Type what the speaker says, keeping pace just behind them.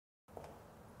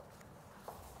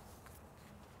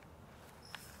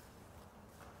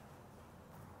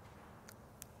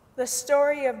The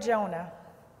story of Jonah.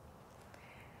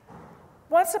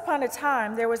 Once upon a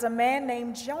time, there was a man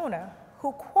named Jonah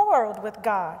who quarreled with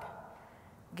God.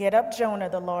 "Get up, Jonah,"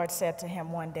 the Lord said to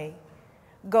him one day.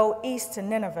 "Go east to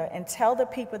Nineveh and tell the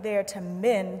people there to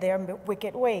mend their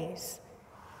wicked ways."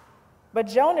 But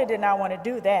Jonah did not want to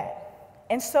do that,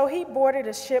 and so he boarded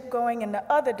a ship going in the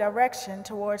other direction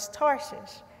towards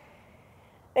Tarshish.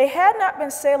 They had not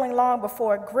been sailing long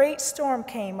before a great storm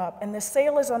came up, and the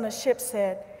sailors on the ship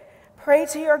said, "Pray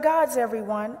to your gods,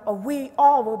 everyone, or we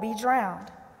all will be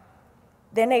drowned."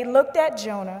 Then they looked at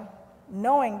Jonah,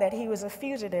 knowing that he was a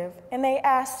fugitive, and they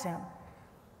asked him,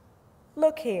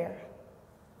 "Look here,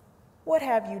 what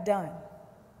have you done?"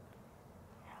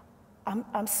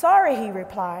 I'm sorry," he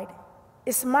replied.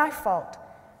 "It's my fault.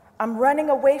 I'm running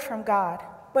away from God,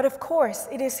 but of course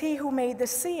it is he who made the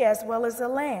sea as well as the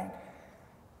land.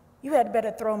 You had better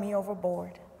throw me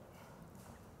overboard."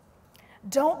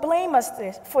 "Don't blame us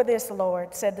for this,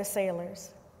 Lord," said the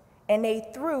sailors, and they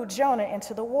threw Jonah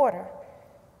into the water.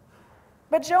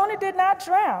 But Jonah did not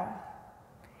drown.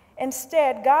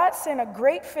 Instead, God sent a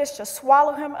great fish to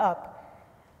swallow him up.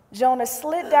 Jonah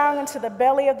slid down into the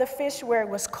belly of the fish where it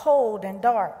was cold and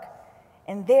dark,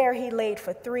 and there he laid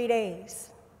for 3 days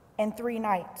and 3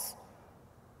 nights.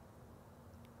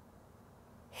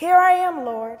 "Here I am,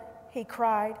 Lord," he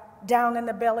cried, down in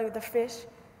the belly of the fish,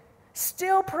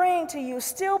 "still praying to you,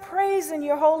 still praising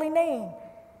your holy name."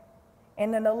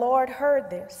 And then the Lord heard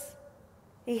this.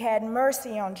 He had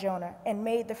mercy on Jonah and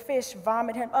made the fish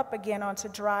vomit him up again onto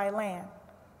dry land.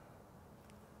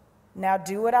 "Now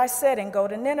do what I said and go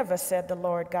to Nineveh," said the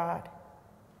Lord God.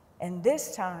 And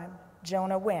this time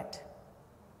Jonah went.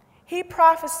 He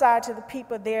prophesied to the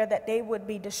people there that they would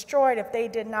be destroyed if they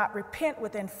did not repent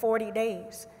within 40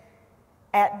 days.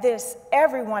 At this,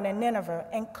 everyone in Nineveh,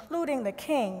 including the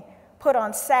king, put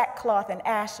on sackcloth and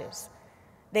ashes.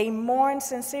 They mourned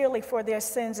sincerely for their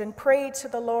sins and prayed to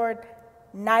the Lord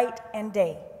night and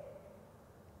day.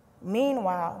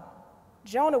 Meanwhile,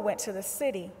 Jonah went to the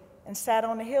city and sat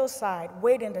on the hillside,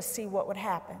 waiting to see what would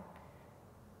happen.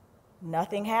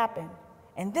 Nothing happened,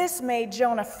 and this made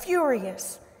Jonah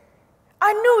furious.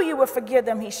 "I knew you would forgive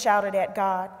them," he shouted at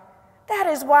God. "That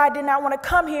is why I did not want to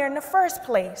come here in the first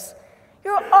place.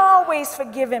 You're always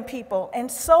forgiving people,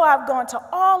 and so I've gone to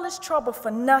all this trouble for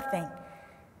nothing."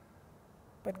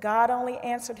 But God only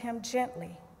answered him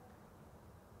gently.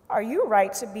 "Are you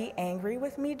right to be angry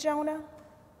with me, Jonah?"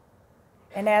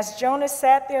 And as Jonah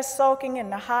sat there soaking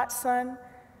in the hot sun,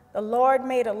 the Lord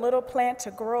made a little plant to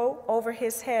grow over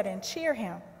his head and cheer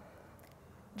him.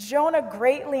 Jonah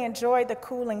greatly enjoyed the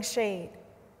cooling shade.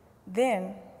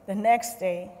 Then, the next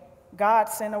day, God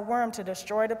sent a worm to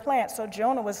destroy the plant, so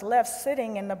Jonah was left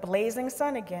sitting in the blazing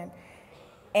sun again,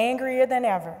 angrier than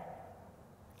ever.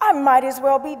 "I might as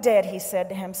well be dead," he said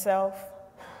to himself.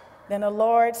 Then the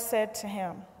Lord said to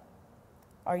him,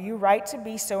 "Are you right to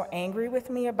be so angry with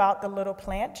me about the little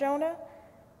plant, Jonah?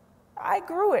 I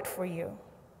grew it for you,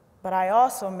 but I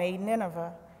also made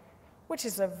Nineveh, which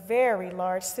is a very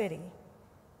large city.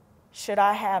 Should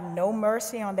I have no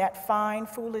mercy on that fine,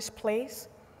 foolish place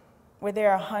where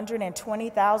there are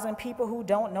 120,000 people who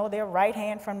don't know their right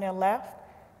hand from their left?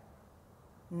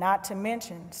 Not to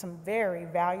mention some very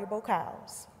valuable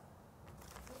cows."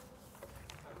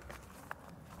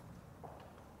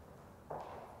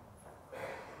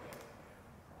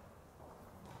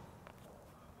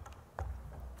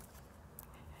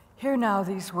 Hear now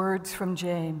these words from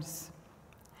James.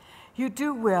 "You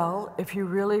do well if you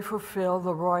really fulfill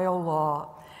the royal law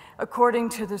according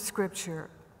to the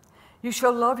scripture. You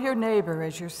shall love your neighbor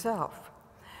as yourself.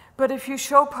 But if you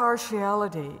show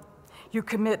partiality, you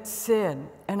commit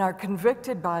sin and are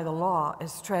convicted by the law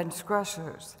as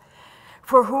transgressors.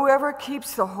 For whoever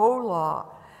keeps the whole law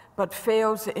but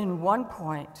fails in one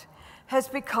point has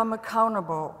become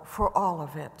accountable for all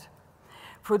of it.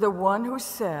 For the one who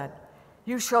said,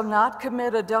 'You shall not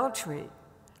commit adultery,'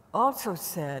 also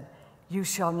said, 'You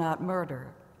shall not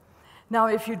murder.' Now,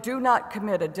 if you do not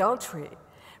commit adultery,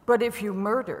 but if you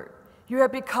murder, you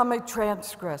have become a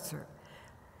transgressor.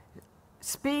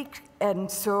 Speak and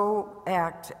so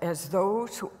act as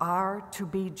those who are to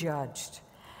be judged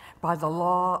by the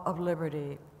law of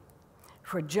liberty.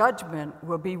 For judgment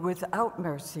will be without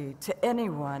mercy to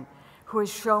anyone who has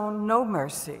shown no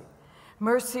mercy.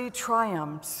 Mercy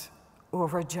triumphs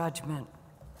over judgment."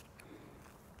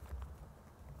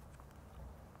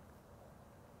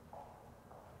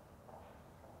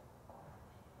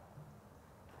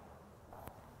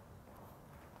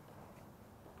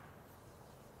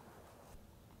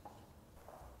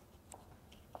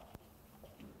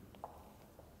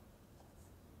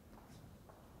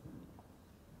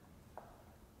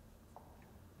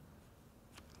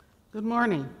 Good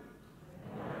morning.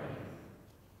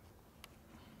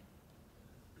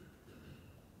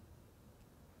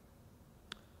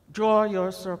 Draw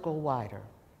your circle wider.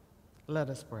 Let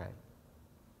us pray.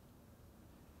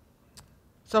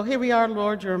 So here we are,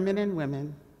 Lord, your men and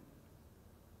women.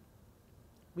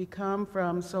 We come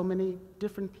from so many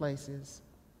different places.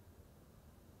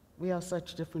 We are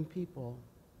such different people.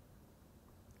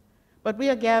 But we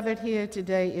are gathered here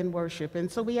today in worship,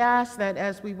 and so we ask that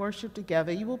as we worship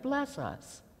together, you will bless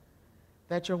us,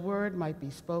 that your word might be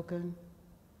spoken,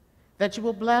 that you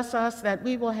will bless us, that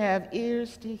we will have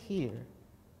ears to hear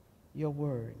your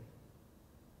word,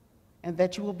 and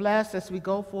that you will bless as we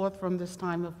go forth from this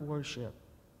time of worship,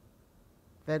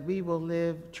 that we will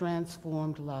live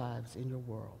transformed lives in your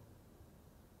world.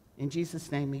 In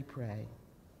Jesus' name we pray.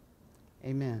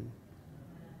 Amen.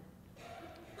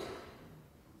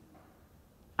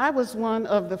 I was one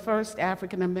of the first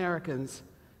African Americans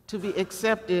to be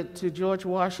accepted to George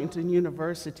Washington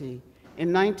University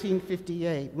in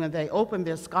 1958 when they opened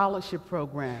their scholarship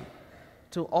program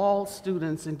to all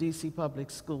students in DC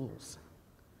public schools.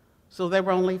 So there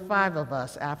were only 5 of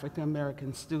us African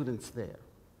American students there.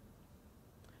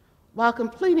 While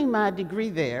completing my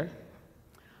degree there,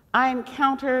 I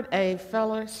encountered a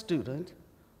fellow student,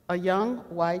 a young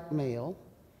white male,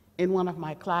 in one of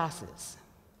my classes.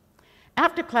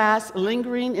 After class,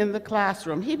 lingering in the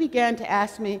classroom, he began to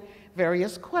ask me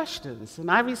various questions,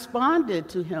 and I responded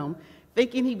to him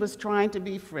thinking he was trying to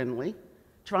be friendly,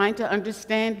 trying to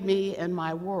understand me and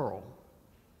my world.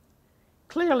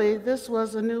 Clearly, this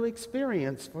was a new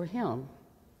experience for him.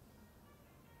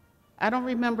 I don't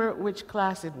remember which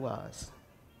class it was.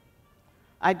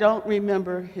 I don't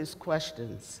remember his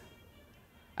questions.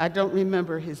 I don't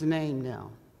remember his name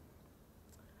now.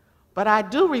 But I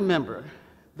do remember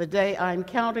the day I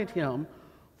encountered him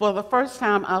for the first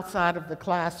time outside of the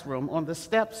classroom on the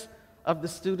steps of the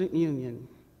student union.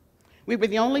 We were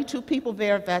the only 2 people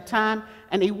there at that time,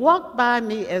 and he walked by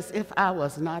me as if I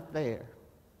was not there.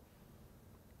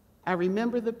 I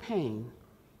remember the pain,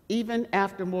 even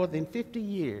after more than 50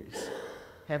 years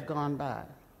have gone by.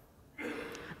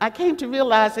 I came to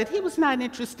realize that he was not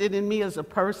interested in me as a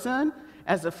person,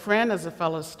 as a friend, as a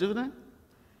fellow student.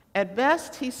 At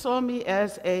best, he saw me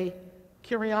as a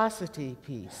curiosity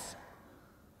piece,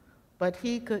 but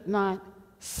he could not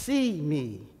see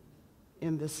me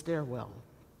in the stairwell.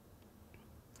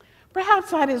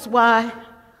 Perhaps that is why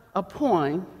a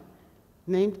poem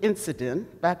named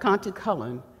Incident by Conte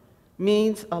Cullen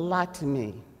means a lot to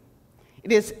me.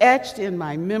 It is etched in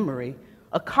my memory,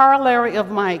 a corollary of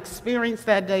my experience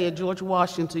that day at George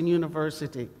Washington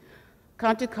University.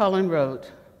 Conte Cullen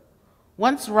wrote,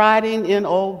 "Once riding in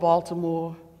old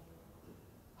Baltimore,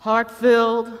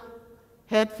 heart-filled,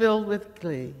 head filled with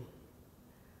glee,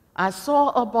 I saw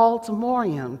a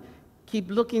Baltimorean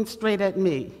keep looking straight at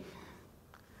me.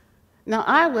 Now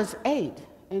I was 8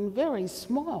 and very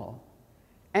small,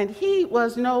 and he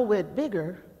was no whit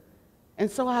bigger, and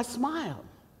so I smiled.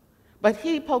 But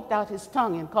he poked out his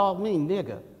tongue and called me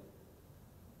nigger.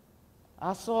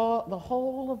 I saw the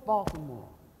whole of Baltimore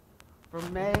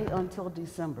from May until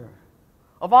December.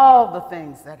 Of all the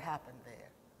things that happened there,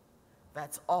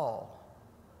 that's all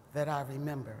that I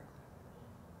remember."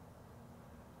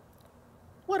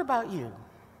 What about you?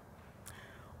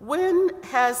 When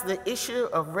has the issue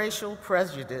of racial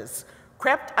prejudice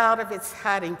crept out of its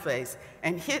hiding place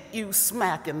and hit you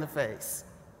smack in the face?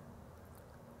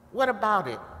 What about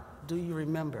it do you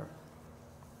remember?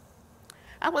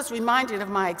 I was reminded of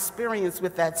my experience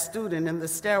with that student in the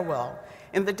stairwell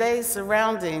in the days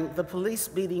surrounding the police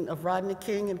beating of Rodney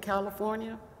King in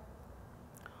California.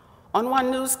 On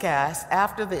one newscast,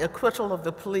 after the acquittal of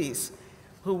the police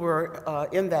who were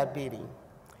in that beating,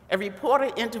 a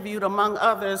reporter interviewed, among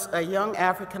others, a young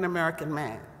African-American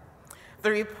man.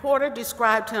 The reporter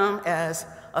described him as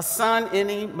a son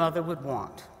any mother would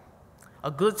want,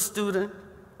 a good student,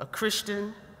 a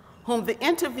Christian, whom the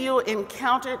interviewer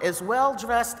encountered as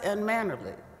well-dressed and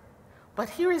mannerly. But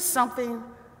here is something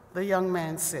the young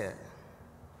man said.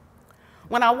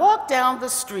 "When I walk down the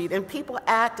street and people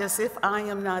act as if I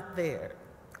am not there,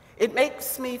 it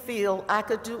makes me feel I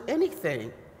could do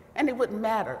anything and it wouldn't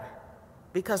matter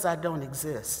because I don't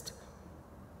exist."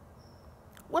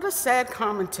 What a sad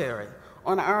commentary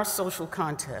on our social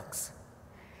context.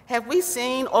 Have we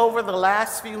seen over the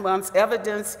last few months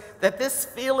evidence that this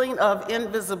feeling of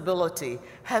invisibility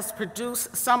has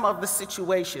produced some of the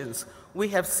situations we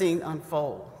have seen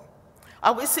unfold?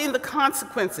 Are we seeing the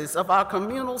consequences of our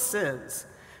communal sins,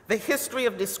 the history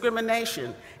of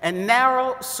discrimination, and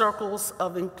narrow circles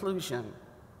of inclusion?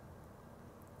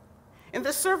 In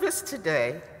the service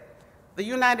today, the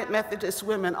United Methodist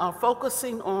Women are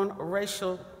focusing on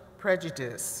racial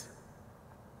prejudice,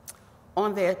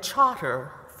 on their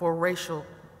charter for racial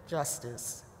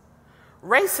justice.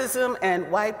 Racism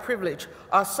and white privilege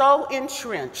are so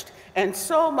entrenched, and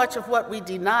so much of what we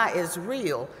deny is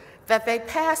real, that they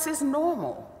pass as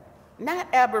normal, not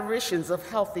aberrations of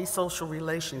healthy social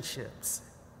relationships.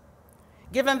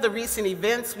 Given the recent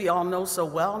events we all know so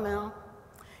well now,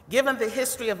 given the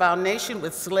history of our nation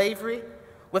with slavery,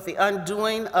 with the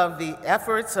undoing of the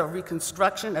efforts of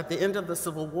Reconstruction at the end of the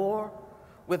Civil War,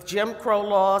 with Jim Crow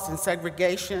laws and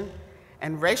segregation,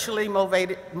 and racially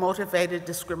motivated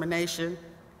discrimination,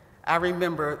 I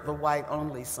remember the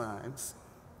white-only signs.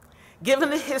 Given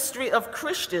the history of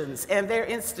Christians and their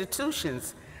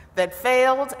institutions that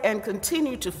failed and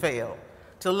continue to fail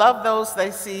to love those they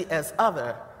see as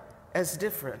other, as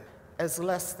different, as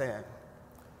less than,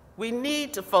 we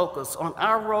need to focus on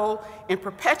our role in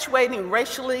perpetuating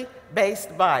racially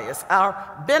based bias,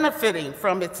 our benefiting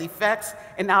from its effects,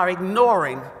 and our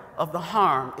ignoring of the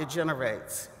harm it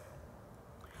generates.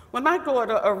 When my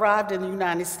daughter arrived in the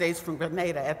United States from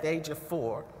Grenada at the age of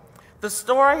 4, the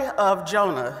story of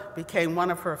Jonah became one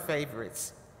of her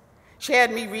favorites. She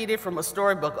had me read it from a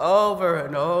storybook over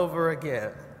and over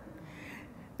again.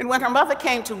 And when her mother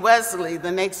came to Wesley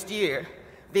the next year,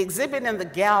 the exhibit in the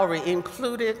gallery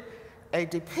included a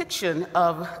depiction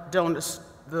of Jonah's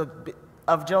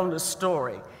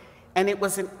story, and it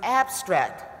was an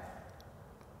abstract.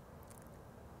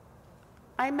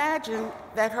 I imagine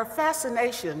that her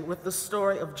fascination with the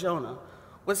story of Jonah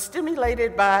was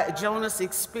stimulated by Jonah's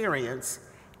experience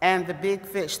and the big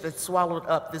fish that swallowed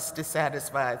up this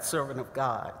dissatisfied servant of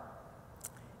God.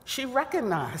 She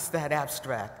recognized that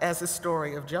abstract as a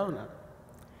story of Jonah.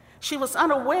 She was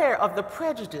unaware of the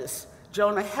prejudice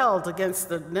Jonah held against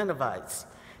the Ninevites.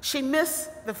 She missed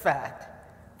the fact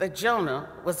that Jonah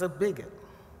was a bigot.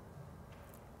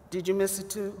 Did you miss it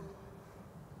too?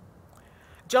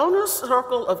 Jonah's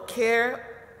circle of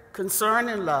care, concern,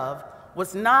 and love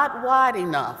was not wide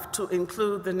enough to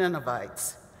include the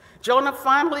Ninevites. Jonah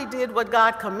finally did what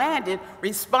God commanded,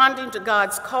 responding to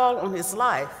God's call on his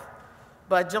life,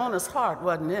 but Jonah's heart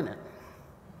wasn't in it.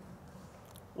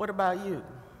 What about you?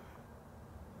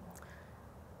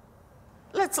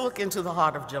 Let's look into the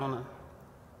heart of Jonah.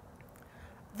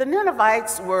 The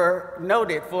Ninevites were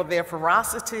noted for their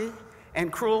ferocity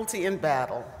and cruelty in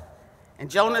battle, and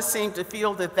Jonah seemed to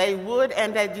feel that they would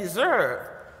and they deserved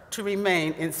to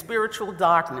remain in spiritual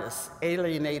darkness,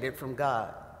 alienated from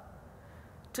God.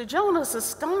 To Jonah's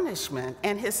astonishment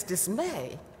and his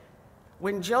dismay,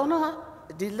 when Jonah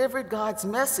delivered God's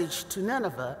message to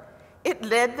Nineveh, it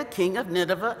led the king of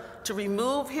Nineveh to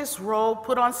remove his robe,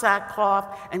 put on sackcloth,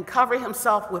 and cover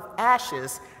himself with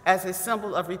ashes as a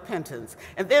symbol of repentance.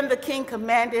 And then the king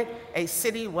commanded a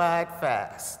citywide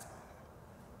fast.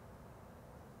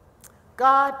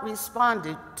 God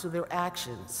responded to their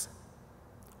actions.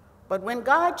 But when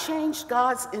God changed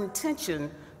God's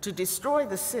intention to destroy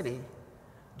the city,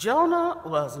 Jonah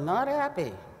was not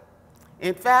happy.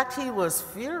 In fact, he was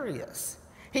furious.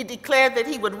 He declared that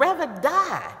he would rather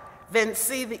die than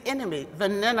see the enemy, the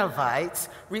Ninevites,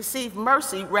 receive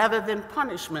mercy rather than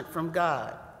punishment from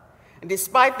God. And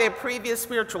despite their previous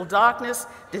spiritual darkness,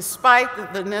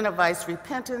 despite the Ninevites'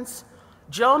 repentance,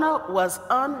 Jonah was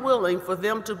unwilling for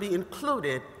them to be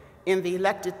included in the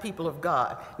elected people of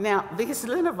God. Now, these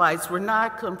Ninevites were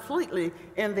not completely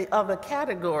in the other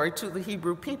category to the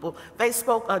Hebrew people. They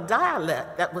spoke a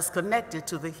dialect that was connected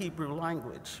to the Hebrew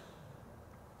language.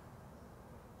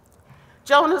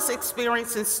 Jonah's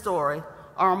experience and story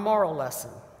are a moral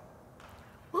lesson.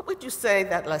 What would you say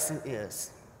that lesson is?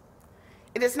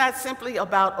 It is not simply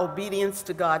about obedience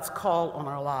to God's call on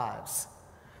our lives.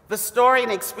 The story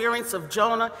and experience of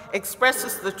Jonah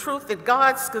expresses the truth that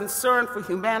God's concern for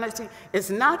humanity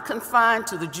is not confined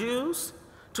to the Jews,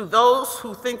 to those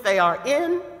who think they are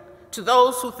in, to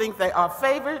those who think they are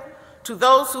favored, to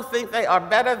those who think they are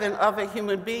better than other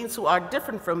human beings who are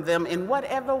different from them in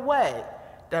whatever way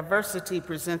diversity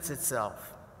presents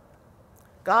itself.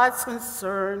 God's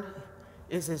concern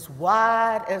is as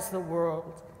wide as the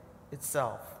world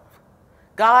itself.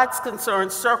 God's concern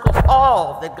circles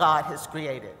all that God has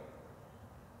created.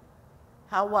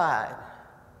 How wide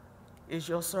is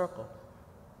your circle?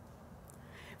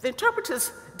 The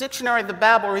Interpreter's Dictionary of the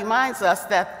Bible reminds us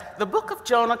that the book of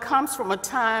Jonah comes from a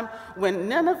time when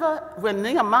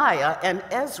Nehemiah and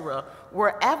Ezra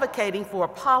were advocating for a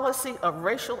policy of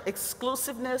racial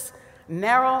exclusiveness,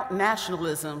 narrow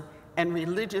nationalism, and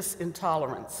religious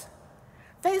intolerance.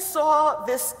 They saw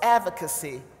this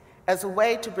advocacy as a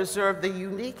way to preserve the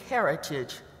unique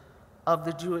heritage of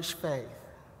the Jewish faith.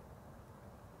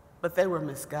 but they were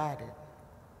misguided.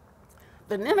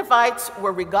 The Ninevites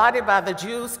were regarded by the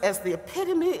Jews as the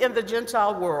epitome in the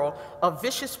Gentile world of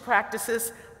vicious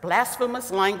practices,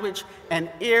 blasphemous language, and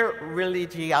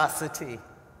irreligiosity.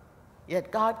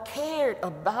 Yet God cared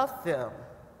about them.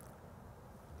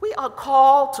 We are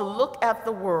called to look at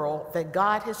the world that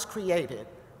God has created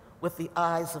with the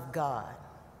eyes of God.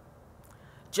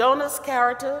 Jonah's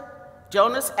character,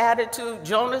 Jonah's attitude,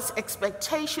 Jonah's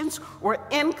expectations were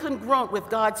incongruent with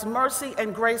God's mercy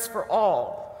and grace for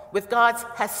all, with God's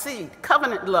hesed,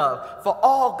 covenant love for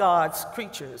all God's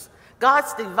creatures.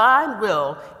 God's divine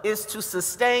will is to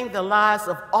sustain the lives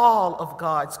of all of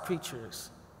God's creatures.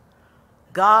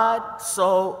 God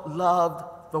so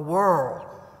loved the world.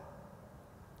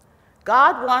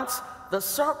 God wants the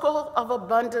circle of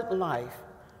abundant life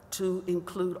to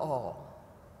include all.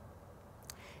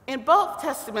 In both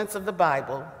testaments of the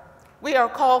Bible, we are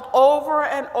called over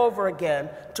and over again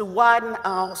to widen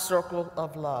our circle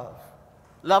of love.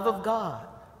 Love of God,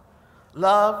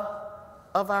 love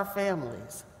of our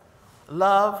families,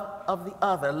 love of the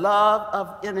other, love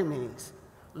of enemies,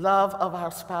 love of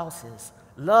our spouses.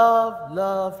 Love,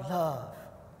 love, love.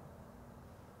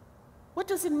 What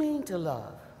does it mean to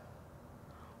love?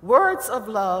 Words of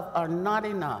love are not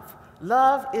enough.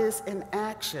 Love is an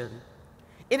action.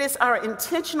 It is our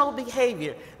intentional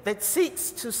behavior that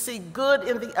seeks to see good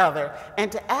in the other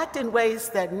and to act in ways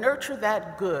that nurture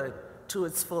that good to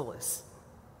its fullest.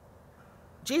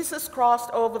 Jesus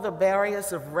crossed over the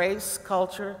barriers of race,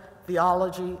 culture,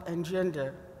 theology, and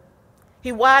gender.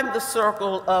 He widened the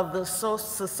circle of the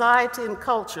society and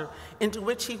culture into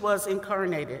which he was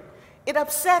incarnated. It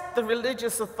upset the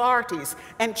religious authorities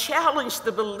and challenged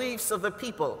the beliefs of the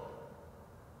people,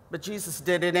 but Jesus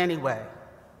did it anyway.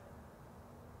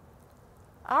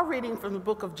 Our reading from the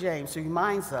book of James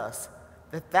reminds us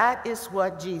that that is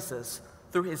what Jesus,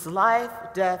 through his life,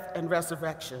 death, and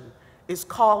resurrection, is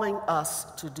calling us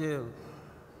to do.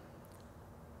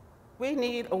 We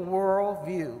need a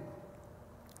worldview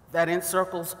that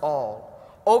encircles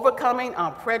all, overcoming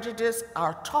our prejudice,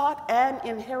 our taught and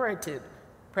inherited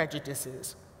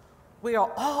prejudices. We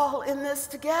are all in this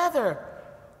together.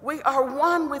 We are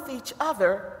one with each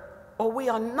other, or we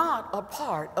are not a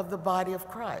part of the body of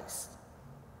Christ.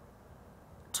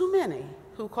 Too many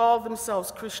who call themselves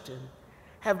Christian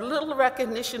have little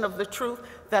recognition of the truth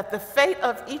that the fate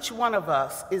of each one of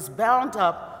us is bound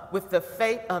up with the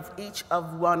fate of each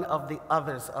of one of the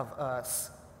others of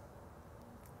us.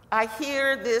 I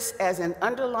hear this as an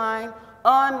underlying,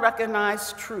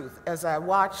 unrecognized truth as I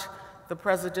watch the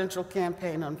presidential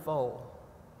campaign unfold.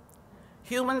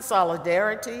 Human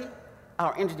solidarity,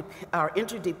 our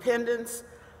interdependence,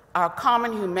 our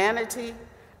common humanity,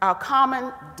 our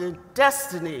common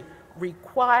destiny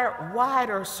require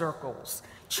wider circles,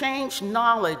 changed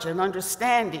knowledge and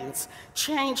understandings,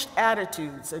 changed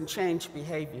attitudes, and changed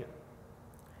behavior.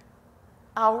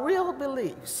 Our real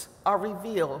beliefs are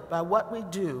revealed by what we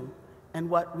do and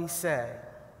what we say.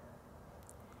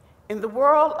 In the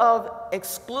world of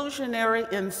exclusionary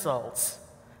insults,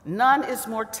 none is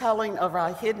more telling of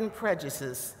our hidden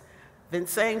prejudices than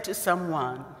saying to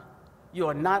someone, "You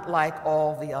are not like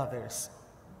all the others."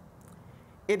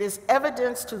 It is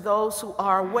evidence to those who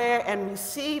are aware and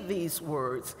receive these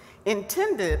words,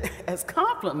 intended as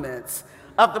compliments,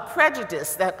 of the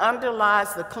prejudice that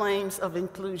underlies the claims of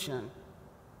inclusion.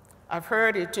 I've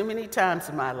heard it too many times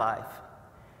in my life,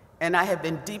 and I have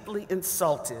been deeply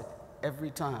insulted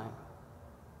every time.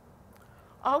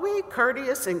 Are we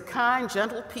courteous and kind,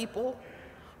 gentle people,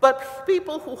 but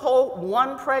people who hold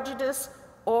one prejudice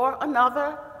or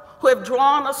another, who have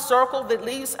drawn a circle that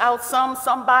leaves out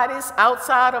somebodies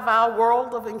outside of our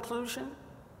world of inclusion?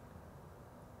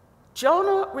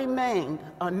 Jonah remained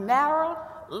a narrow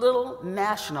little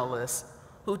nationalist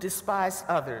who despised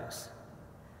others.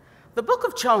 The book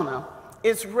of Jonah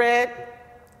is read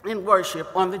in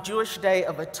worship on the Jewish Day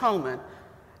of Atonement,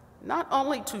 not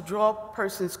only to draw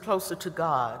persons closer to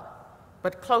God,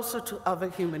 but closer to other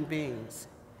human beings.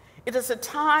 It is a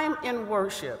time in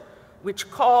worship which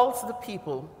calls the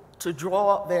people to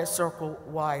draw their circle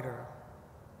wider.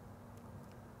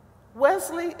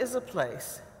 Wesley is a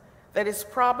place that is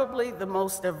probably the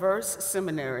most diverse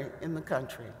seminary in the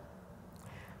country.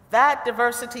 That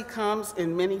diversity comes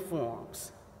in many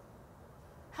forms.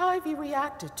 How have you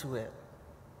reacted to it?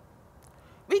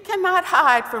 We cannot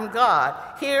hide from God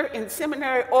here in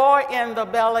seminary or in the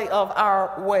belly of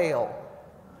our whale.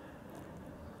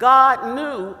 God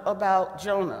knew about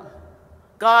Jonah.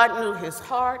 God knew his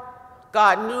heart.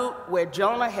 God knew where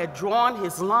Jonah had drawn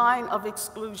his line of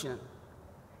exclusion,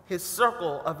 his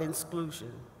circle of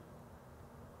exclusion.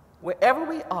 Wherever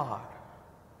we are,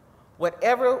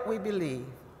 whatever we believe,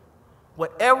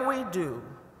 whatever we do,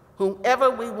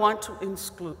 whomever we want to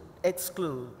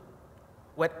exclude,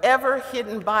 whatever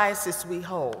hidden biases we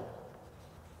hold,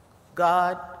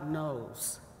 God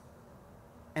knows.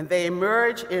 And they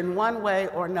emerge in one way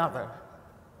or another.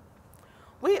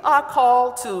 We are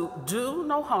called to do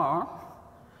no harm,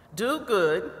 do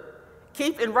good,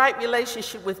 keep in right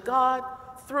relationship with God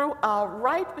through our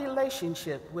right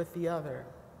relationship with the other.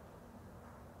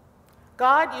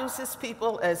 God uses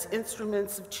people as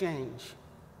instruments of change.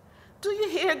 Do you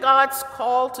hear God's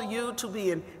call to you to be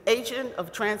an agent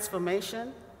of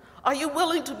transformation? Are you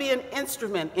willing to be an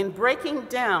instrument in breaking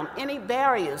down any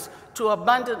barriers to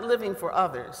abundant living for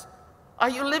others? Are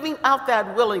you living out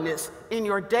that willingness in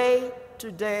your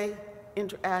day-to-day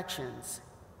interactions?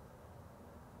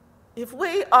 If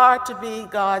we are to be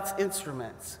God's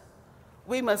instruments,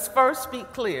 we must first be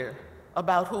clear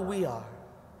about who we are.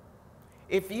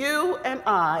 If you and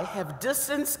I have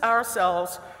distanced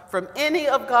ourselves from any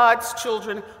of God's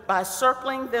children by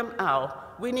circling them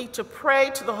out, we need to pray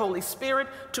to the Holy Spirit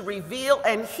to reveal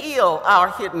and heal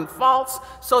our hidden faults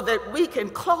so that we can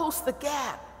close the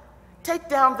gap, take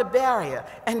down the barrier,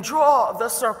 and draw the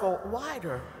circle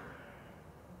wider.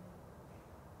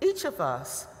 Each of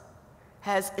us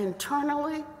has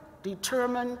internally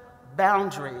determined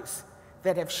boundaries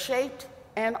that have shaped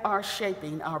and are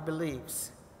shaping our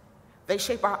beliefs. They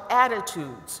shape our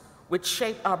attitudes, which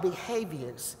shape our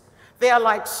behaviors. They are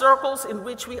like circles in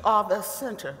which we are the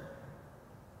center.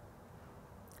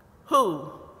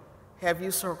 Who have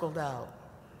you circled out?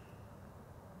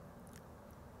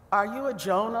 Are you a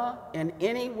Jonah in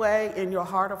any way in your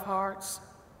heart of hearts?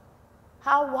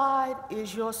 How wide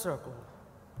is your circle?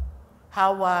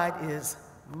 How wide is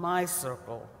my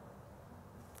circle?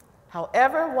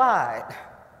 However wide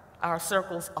our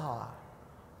circles are,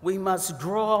 we must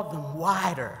draw them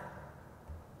wider.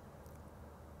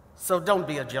 So don't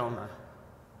be a Jonah.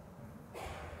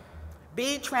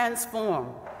 Be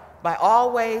transformed by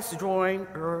always drawing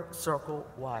your circle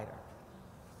wider.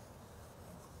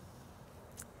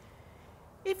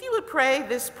 If you would pray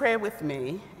this prayer with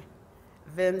me,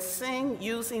 then sing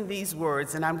using these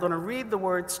words, and I'm going to read the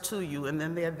words to you, and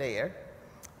then they're there.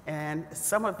 And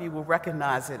some of you will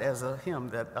recognize it as a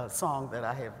hymn, a song that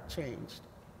I have changed.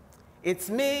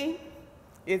 It's me,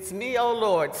 oh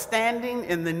Lord, standing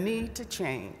in the need to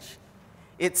change.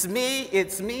 It's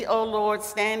me, oh Lord,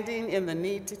 standing in the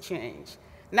need to change.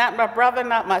 Not my brother,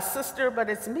 not my sister, but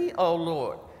it's me, oh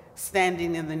Lord,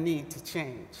 standing in the need to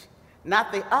change.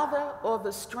 Not the other or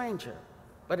the stranger,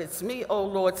 but it's me, oh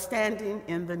Lord, standing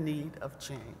in the need of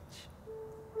change.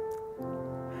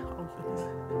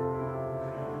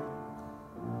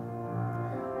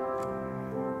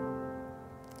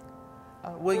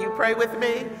 Will you pray with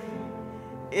me?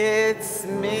 It's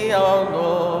me, oh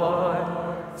Lord,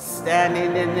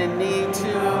 standing in the need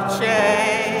to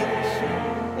change.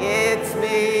 It's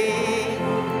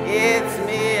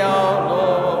me, oh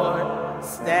Lord,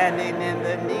 standing in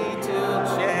the need to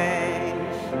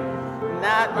change.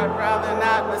 Not my brother,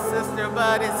 not my sister,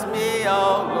 but it's me,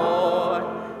 oh Lord,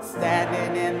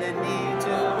 standing in the need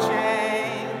to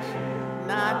change.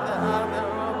 Not the other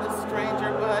or the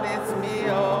stranger, but it's me,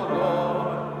 oh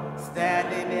Lord,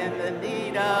 standing in the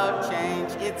need of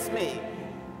change. It's me,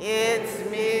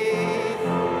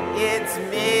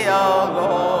 oh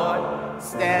Lord,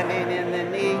 standing in the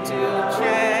need to